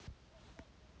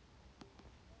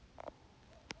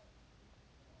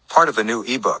Part of the new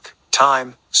ebook,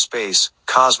 Time, Space,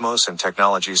 Cosmos and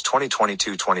Technologies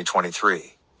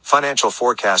 2022-2023. Financial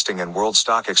Forecasting and World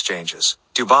Stock Exchanges,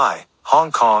 Dubai,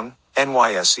 Hong Kong,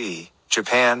 NYSE,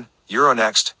 Japan,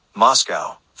 Euronext,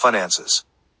 Moscow, Finances.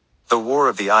 The War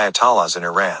of the Ayatollahs in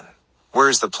Iran. Where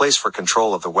is the place for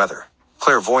control of the weather?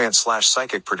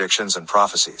 Clairvoyant/psychic predictions and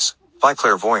prophecies. By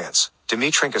clairvoyants,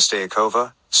 Dmitrinka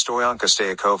Stoichkova, Stoyanka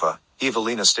Stoichkova,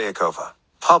 Evelina Stoichkova.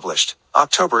 Published,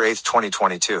 October 8,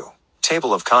 2022.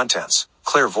 Table of Contents,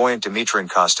 Clairvoyant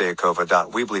Dmitrinka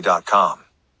Stoichkova.weebly.com.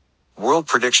 World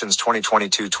Predictions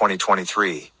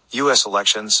 2022-2023, U.S.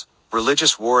 Elections,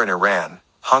 Religious War in Iran,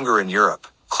 Hunger in Europe,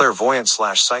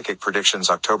 Clairvoyant/Psychic Predictions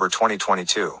October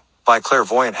 2022, by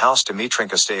Clairvoyant House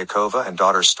Dmitrinka Stoichkova and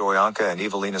daughters Stoyanka and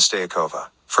Evelina Stoichkova,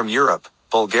 from Europe,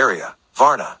 Bulgaria,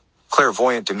 Varna.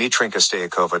 Clairvoyant Dmitrinka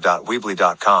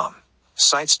Stoichkova.weebly.com.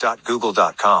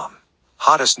 Sites.google.com.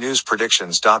 Hottest News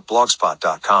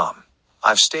Predictions.blogspot.com.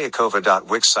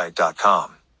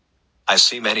 Stoichkova.wixsite.com. I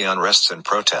see many unrests and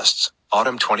protests,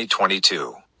 autumn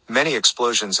 2022. Many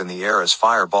explosions in the air as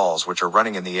fireballs which are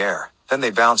running in the air, then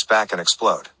they bounce back and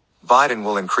explode. Biden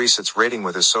will increase its rating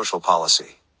with his social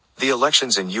policy. The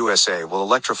elections in USA will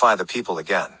electrify the people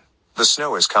again. The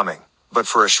snow is coming, but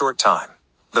for a short time.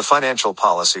 The financial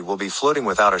policy will be floating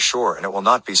without a shore and it will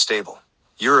not be stable.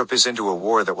 Europe is into a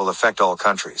war that will affect all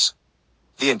countries.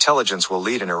 The intelligence will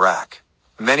lead in Iraq.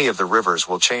 Many of the rivers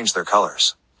will change their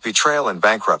colors. Betrayal and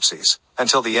bankruptcies,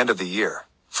 until the end of the year.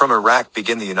 From Iraq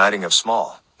begin the uniting of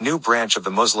small, new branch of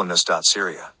the Muslimness.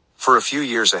 Syria. For a few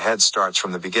years ahead starts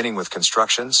from the beginning with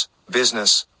constructions,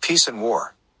 business, peace and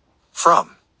war.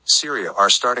 From Syria are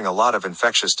starting a lot of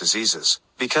infectious diseases,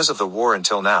 because of the war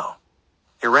until now.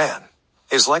 Iran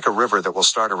is like a river that will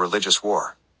start a religious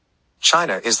war.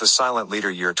 China is the silent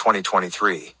leader year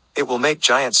 2023, it will make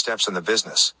giant steps in the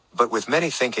business, but with many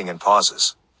thinking and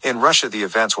pauses. In Russia the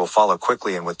events will follow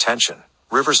quickly and with tension,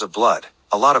 rivers of blood,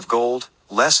 a lot of gold,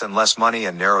 less and less money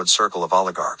and narrowed circle of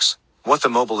oligarchs. What the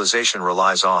mobilization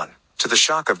relies on, to the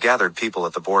shock of gathered people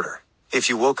at the border. If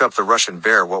you woke up the Russian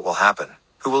bear, what will happen?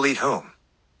 Who will eat whom?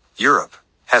 Europe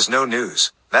has no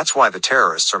news, that's why the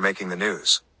terrorists are making the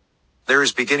news. There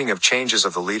is beginning of changes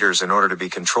of the leaders in order to be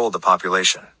controlled the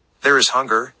population. There is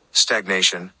hunger,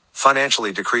 stagnation,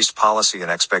 financially decreased policy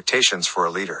and expectations for a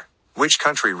leader. Which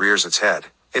country rears its head?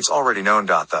 It's already known.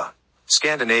 The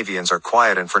Scandinavians are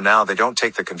quiet and for now they don't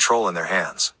take the control in their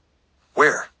hands.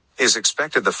 Where is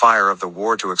expected the fire of the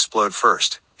war to explode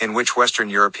first? In which Western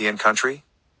European country?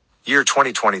 Year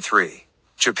 2023.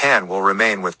 Japan will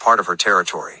remain with part of her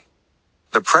territory.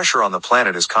 The pressure on the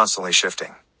planet is constantly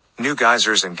shifting. New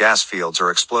geysers and gas fields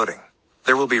are exploding.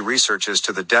 There will be researches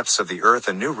to the depths of the earth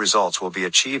and new results will be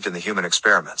achieved in the human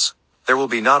experiments. There will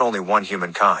be not only one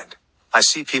humankind. I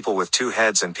see people with two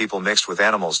heads and people mixed with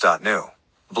animals. New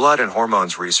blood and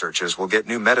hormones researches will get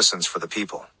new medicines for the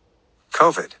people.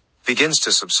 COVID begins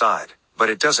to subside, but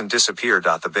it doesn't disappear.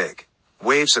 The big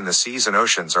waves in the seas and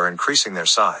oceans are increasing their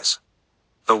size.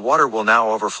 The water will now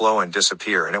overflow and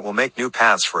disappear and it will make new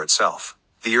paths for itself.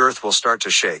 The earth will start to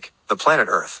shake, the planet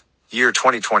Earth. Year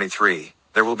 2023,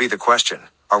 there will be the question,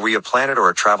 are we a planet or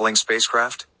a traveling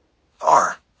spacecraft?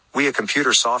 Are we a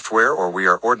computer software or we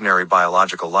are ordinary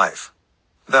biological life?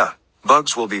 The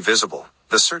bugs will be visible.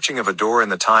 The searching of a door in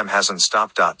the time hasn't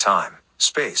stopped. Time,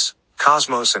 space,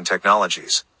 cosmos and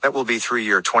technologies, that will be through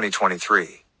year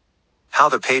 2023. How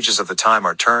the pages of the time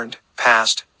are turned,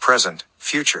 past, present,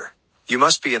 future. You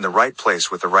must be in the right place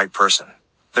with the right person.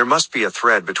 There must be a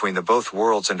thread between the both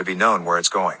worlds and to be known where it's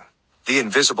going. The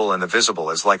invisible and the visible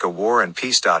is like a war and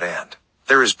peace. And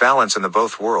there is balance in the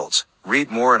both worlds.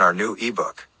 Read more in our new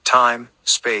ebook, Time,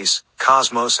 Space,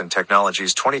 Cosmos and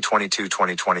Technologies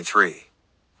 2022-2023.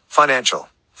 Financial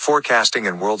Forecasting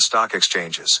and World Stock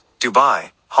Exchanges,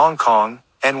 Dubai, Hong Kong,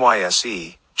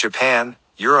 NYSE, Japan,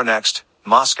 Euronext,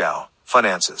 Moscow,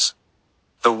 Finances.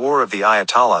 The War of the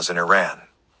Ayatollahs in Iran.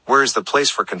 Where is the place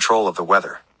for control of the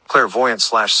weather?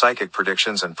 Clairvoyant/psychic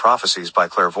predictions and prophecies by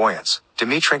clairvoyants,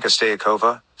 Dmitrinka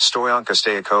Stoichkova, Stoyanka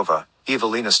Stoichkova,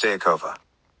 Evelina Stoichkova.